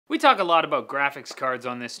We talk a lot about graphics cards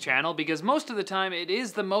on this channel because most of the time it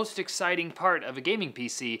is the most exciting part of a gaming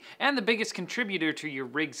PC and the biggest contributor to your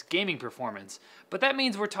rig's gaming performance. But that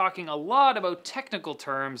means we're talking a lot about technical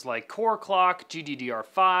terms like core clock,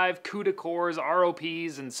 GDDR5, CUDA cores,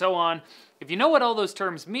 ROPs, and so on. If you know what all those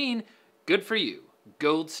terms mean, good for you.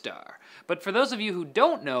 Gold star. But for those of you who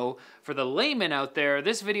don't know, for the layman out there,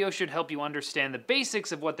 this video should help you understand the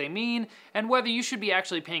basics of what they mean and whether you should be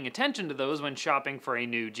actually paying attention to those when shopping for a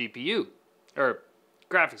new GPU, or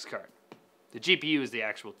graphics card. The GPU is the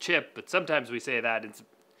actual chip, but sometimes we say that it's...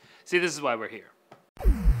 See, this is why we're here.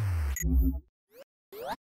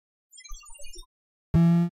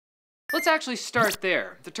 Let's actually start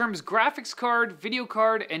there. The terms graphics card, video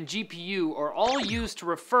card, and GPU are all used to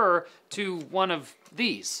refer to one of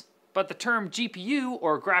these. But the term GPU,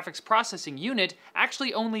 or graphics processing unit,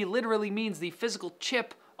 actually only literally means the physical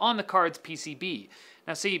chip on the card's PCB.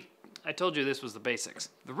 Now see, I told you this was the basics.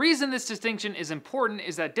 The reason this distinction is important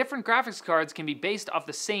is that different graphics cards can be based off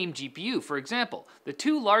the same GPU. For example, the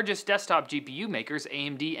two largest desktop GPU makers,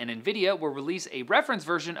 AMD and NVIDIA, will release a reference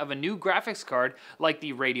version of a new graphics card like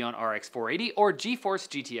the Radeon RX 480 or GeForce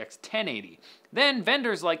GTX 1080. Then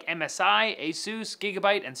vendors like MSI, Asus,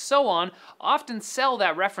 Gigabyte, and so on often sell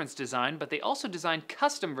that reference design, but they also design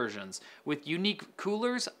custom versions with unique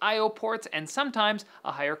coolers, I/O ports, and sometimes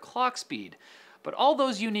a higher clock speed. But all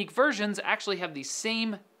those unique versions actually have the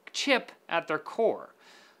same chip at their core.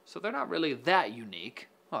 So they're not really that unique,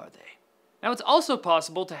 are they? Now it's also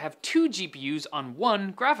possible to have two GPUs on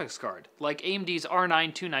one graphics card, like AMD's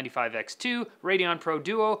R9 295X2, Radeon Pro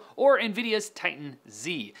Duo, or NVIDIA's Titan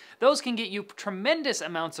Z. Those can get you tremendous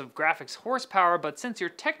amounts of graphics horsepower, but since you're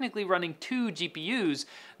technically running two GPUs,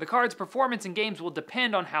 the card's performance in games will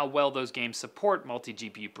depend on how well those games support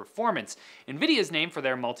multi-GPU performance. NVIDIA's name for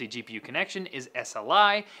their multi-GPU connection is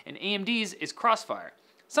SLI, and AMD's is Crossfire.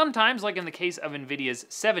 Sometimes, like in the case of NVIDIA's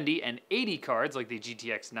 70 and 80 cards, like the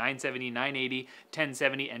GTX 970, 980,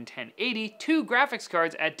 1070, and 1080, two graphics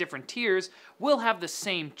cards at different tiers will have the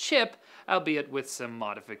same chip, albeit with some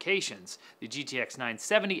modifications. The GTX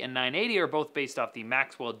 970 and 980 are both based off the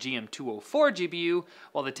Maxwell GM204 GPU,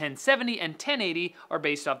 while the 1070 and 1080 are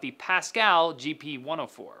based off the Pascal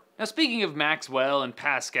GP104. Now speaking of Maxwell and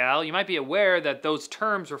Pascal, you might be aware that those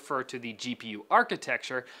terms refer to the GPU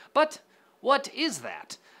architecture, but what is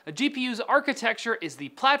that? A GPU's architecture is the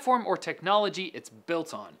platform or technology it's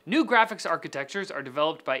built on. New graphics architectures are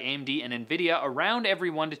developed by AMD and NVIDIA around every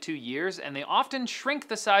 1 to 2 years, and they often shrink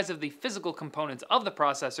the size of the physical components of the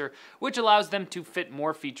processor, which allows them to fit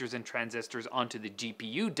more features and transistors onto the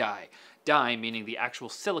GPU die. Die meaning the actual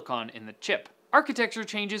silicon in the chip. Architecture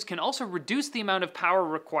changes can also reduce the amount of power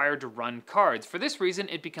required to run cards. For this reason,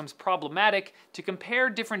 it becomes problematic to compare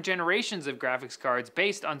different generations of graphics cards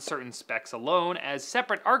based on certain specs alone, as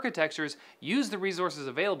separate architectures use the resources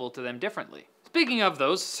available to them differently. Speaking of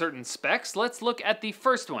those certain specs, let's look at the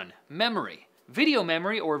first one, memory. Video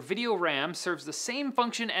memory, or video RAM, serves the same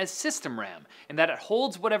function as system RAM, in that it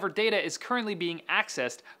holds whatever data is currently being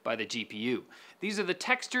accessed by the GPU. These are the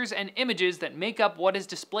textures and images that make up what is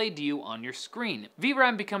displayed to you on your screen.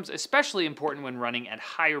 VRAM becomes especially important when running at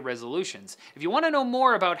higher resolutions. If you want to know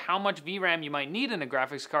more about how much VRAM you might need in a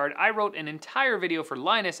graphics card, I wrote an entire video for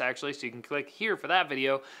Linus actually, so you can click here for that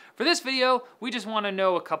video. For this video, we just want to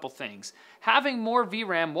know a couple things. Having more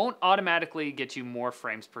VRAM won't automatically get you more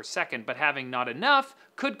frames per second, but having not enough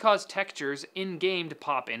could cause textures in-game to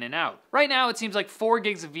pop in and out. Right now, it seems like 4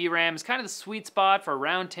 gigs of VRAM is kind of the sweet spot for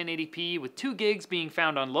around 1080p, with 2 gigs being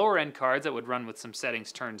found on lower-end cards that would run with some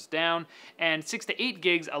settings turned down, and 6 to 8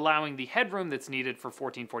 gigs allowing the headroom that's needed for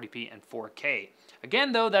 1440p and 4K.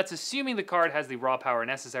 Again though, that's assuming the card has the raw power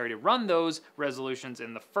necessary to run those resolutions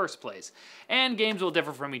in the first place. And games will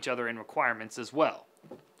differ from each other in requirements as well.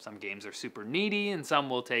 Some games are super needy, and some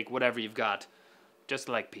will take whatever you've got, just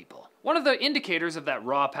like people. One of the indicators of that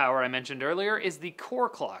raw power I mentioned earlier is the core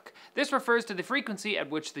clock. This refers to the frequency at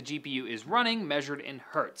which the GPU is running, measured in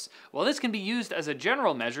hertz. While this can be used as a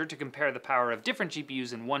general measure to compare the power of different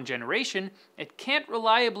GPUs in one generation, it can't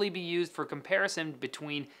reliably be used for comparison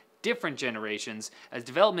between different generations, as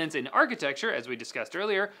developments in architecture, as we discussed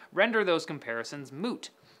earlier, render those comparisons moot.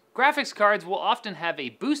 Graphics cards will often have a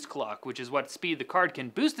boost clock, which is what speed the card can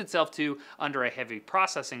boost itself to under a heavy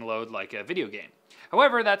processing load like a video game.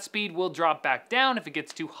 However, that speed will drop back down if it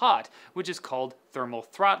gets too hot, which is called thermal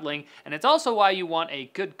throttling, and it's also why you want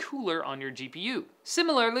a good cooler on your GPU.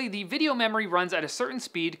 Similarly, the video memory runs at a certain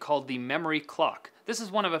speed called the memory clock. This is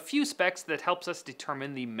one of a few specs that helps us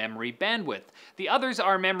determine the memory bandwidth. The others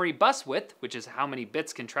are memory bus width, which is how many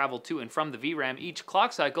bits can travel to and from the VRAM each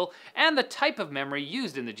clock cycle, and the type of memory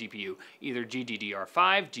used in the GPU, either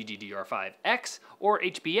GDDR5, GDDR5X, or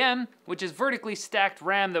HBM, which is vertically stacked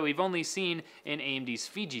RAM that we've only seen in AMD's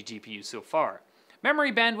Fiji GPU so far.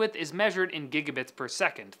 Memory bandwidth is measured in gigabits per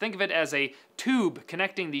second. Think of it as a tube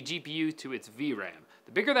connecting the GPU to its VRAM.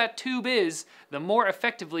 The bigger that tube is, the more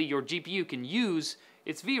effectively your GPU can use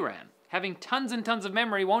its VRAM. Having tons and tons of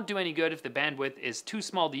memory won't do any good if the bandwidth is too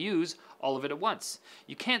small to use all of it at once.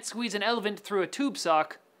 You can't squeeze an elephant through a tube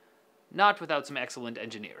sock, not without some excellent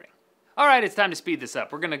engineering. Alright, it's time to speed this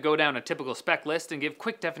up. We're going to go down a typical spec list and give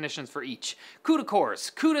quick definitions for each. CUDA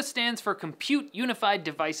cores. CUDA stands for Compute Unified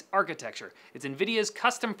Device Architecture. It's NVIDIA's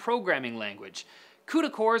custom programming language.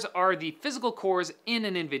 CUDA cores are the physical cores in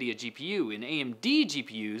an NVIDIA GPU. In AMD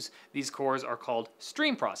GPUs, these cores are called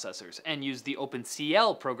stream processors and use the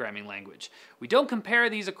OpenCL programming language. We don't compare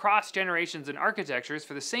these across generations and architectures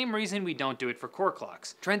for the same reason we don't do it for core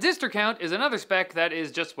clocks. Transistor count is another spec that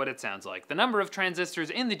is just what it sounds like. The number of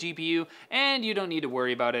transistors in the GPU, and you don't need to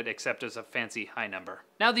worry about it except as a fancy high number.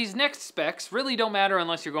 Now these next specs really don't matter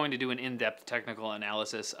unless you're going to do an in-depth technical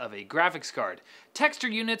analysis of a graphics card. Texture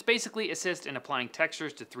units basically assist in applying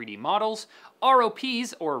textures to 3D models.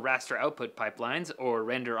 ROPs, or raster output pipelines, or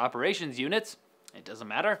render operations units, it doesn't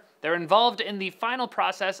matter. They're involved in the final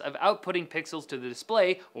process of outputting pixels to the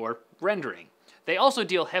display, or rendering. They also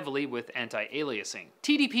deal heavily with anti-aliasing.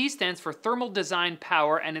 TDP stands for Thermal Design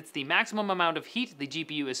Power, and it's the maximum amount of heat the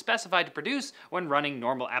GPU is specified to produce when running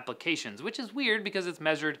normal applications, which is weird because it's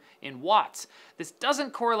measured in watts. This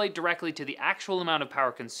doesn't correlate directly to the actual amount of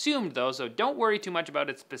power consumed though, so don't worry too much about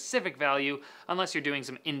its specific value unless you're doing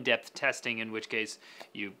some in-depth testing, in which case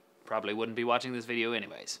you probably wouldn't be watching this video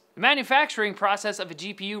anyways. The manufacturing process of a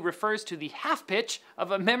GPU refers to the half pitch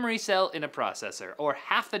of a memory cell in a processor, or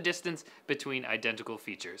half the distance between identical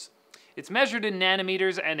features. It's measured in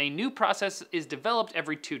nanometers, and a new process is developed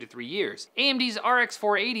every 2 to 3 years. AMD's RX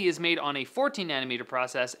 480 is made on a 14 nanometer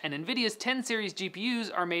process, and NVIDIA's 10 series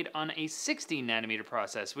GPUs are made on a 16 nanometer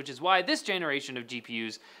process, which is why this generation of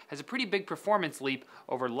GPUs has a pretty big performance leap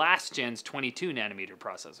over last gen's 22 nanometer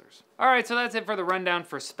processors. Alright, so that's it for the rundown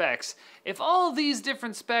for specs. If all of these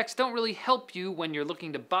different specs don't really help you when you're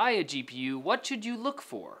looking to buy a GPU, what should you look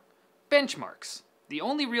for? Benchmarks. The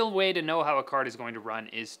only real way to know how a card is going to run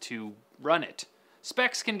is to run it.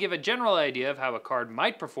 Specs can give a general idea of how a card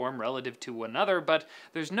might perform relative to another, but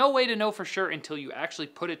there's no way to know for sure until you actually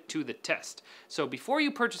put it to the test. So before you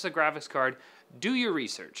purchase a graphics card, do your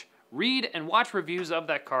research. Read and watch reviews of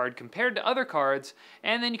that card compared to other cards,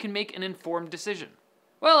 and then you can make an informed decision.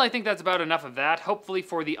 Well, I think that's about enough of that. Hopefully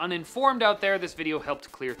for the uninformed out there, this video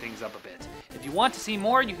helped clear things up a bit. If you want to see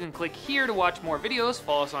more, you can click here to watch more videos,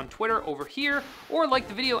 follow us on Twitter over here, or like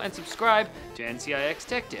the video and subscribe to NCIX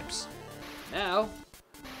Tech Tips. Now,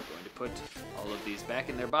 we're going to put all of these back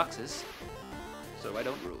in their boxes so I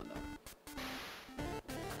don't ruin them.